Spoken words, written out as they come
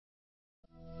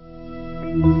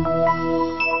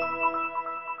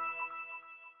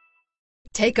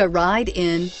Take a ride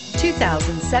in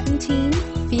 2017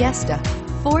 Fiesta.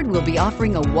 Ford will be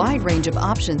offering a wide range of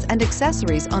options and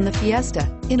accessories on the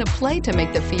Fiesta in a play to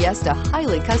make the Fiesta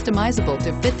highly customizable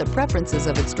to fit the preferences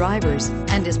of its drivers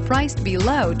and is priced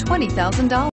below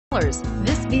 $20,000.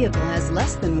 This vehicle has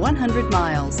less than 100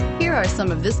 miles. Here are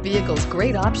some of this vehicle's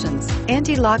great options: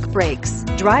 anti-lock brakes,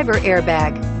 driver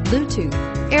airbag, Bluetooth,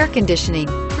 air conditioning,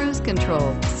 cruise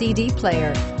control, CD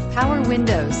player, power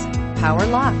windows, power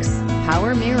locks,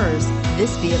 power mirrors.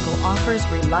 This vehicle offers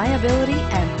reliability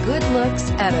and good looks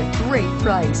at a great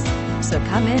price. So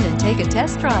come in and take a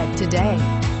test drive today.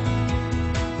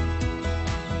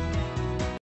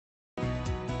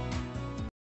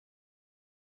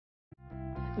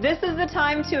 This is the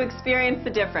time to experience the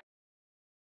difference.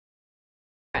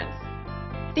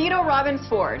 Theodore Robins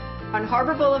Ford on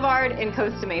Harbor Boulevard in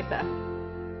Costa Mesa.